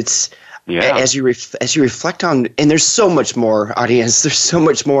 And it's as you reflect on, and there's so much more, audience, there's so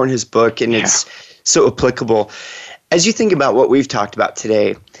much more in his book, and it's so applicable. As you think about what we've talked about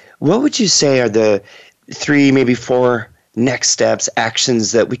today, what would you say are the 3, maybe 4 next steps,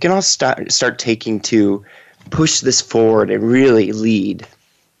 actions that we can all start taking to push this forward and really lead?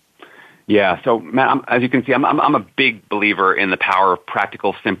 Yeah, so Matt, as you can see, I'm a big believer in the power of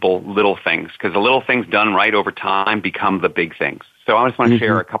practical, simple, little things, because the little things done right over time become the big things. So I just want to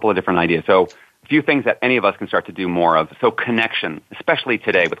share a couple of different ideas. So a few things that any of us can start to do more of. So connection, especially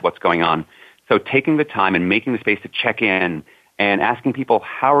today with what's going on. So taking the time and making the space to check in and asking people,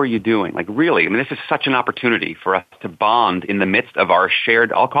 how are you doing? Like really, I mean, this is such an opportunity for us to bond in the midst of our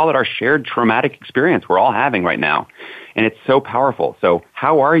shared, I'll call it our shared traumatic experience we're all having right now. And it's so powerful. So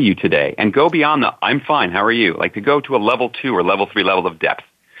how are you today? And go beyond the, I'm fine, how are you? Like to go to a level 2 or level 3 level of depth.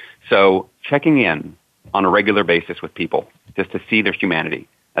 So checking in on a regular basis with people just to see their humanity.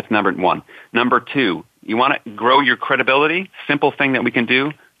 That's number 1. Number 2, you want to grow your credibility? Simple thing that we can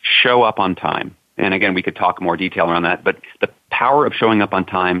do, show up on time. And again, we could talk more detail around that, but the power of showing up on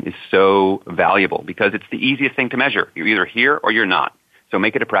time is so valuable because it's the easiest thing to measure. You're either here or you're not. So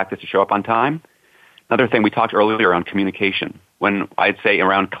make it a practice to show up on time. Another thing, we talked earlier around communication. When I'd say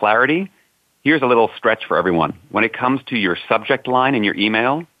around clarity, here's a little stretch for everyone. When it comes to your subject line in your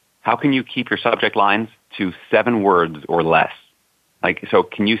email, how can you keep your subject lines to 7 words or less? Like, so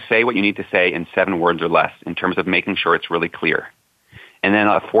can you say what you need to say in 7 words or less in terms of making sure it's really clear? And then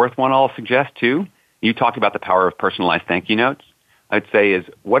a 4th one I'll suggest too, you talked about the power of personalized thank you notes. I'd say is,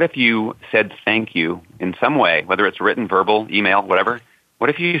 what if you said thank you in some way, whether it's written, verbal, email, whatever?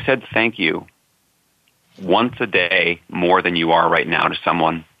 What if you said thank you once a day more than you are right now to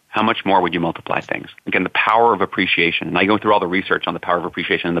someone? How much more would you multiply things? Again, the power of appreciation. And I go through all the research on the power of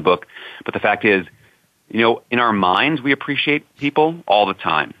appreciation in the book. But the fact is, in our minds, we appreciate people all the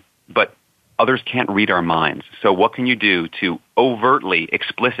time. But others can't read our minds. So what can you do to overtly,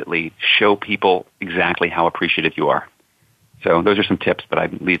 explicitly show people exactly how appreciative you are? So those are some tips that I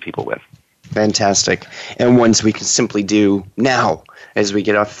leave people with. Fantastic. And ones we can simply do now as we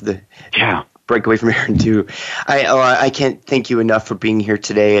get off the break away from here and do. I can't thank you enough for being here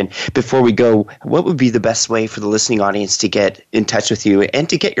today. And before we go, what would be the best way for the listening audience to get in touch with you and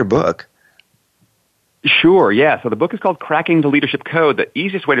to get your book? Sure, yeah. So the book is called Cracking the Leadership Code. The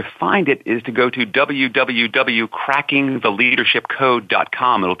easiest way to find it is to go to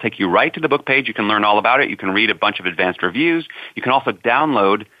www.crackingtheleadershipcode.com. It'll take you right to the book page. You can learn all about it. You can read a bunch of advanced reviews. You can also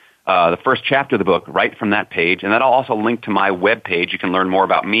download the first chapter of the book right from that page. And that'll also link to my webpage. You can learn more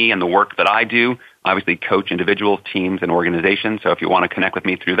about me and the work that I do. Obviously, coach individuals, teams, and organizations. So if you want to connect with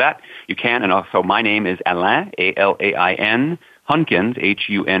me through that, you can. And also, my name is Alain, A-L-A-I-N, Hunkins,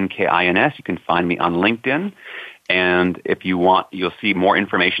 Hunkins. You can find me on LinkedIn. And if you want, you'll see more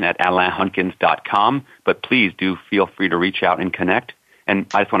information at alainhunkins.com. But please do feel free to reach out and connect. And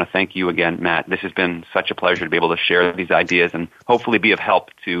I just want to thank you again, Matt. This has been such a pleasure to be able to share these ideas and hopefully be of help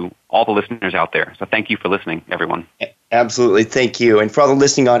to all the listeners out there. So thank you for listening, everyone. Absolutely. Thank you. And for all the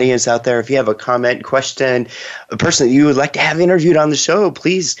listening audience out there, if you have a comment, question, a person that you would like to have interviewed on the show,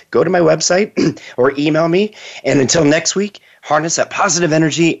 please go to my website or email me. And until next week, harness that positive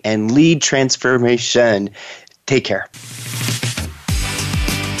energy and lead transformation. Take care.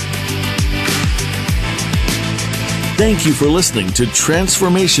 Thank you for listening to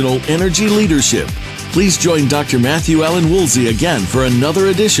Transformational Energy Leadership. Please join Dr. Matthew Allen Woolsey again for another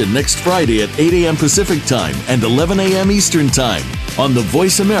edition next Friday at 8 a.m. Pacific Time and 11 a.m. Eastern Time on the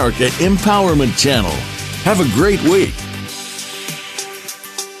Voice America Empowerment Channel. Have a great week.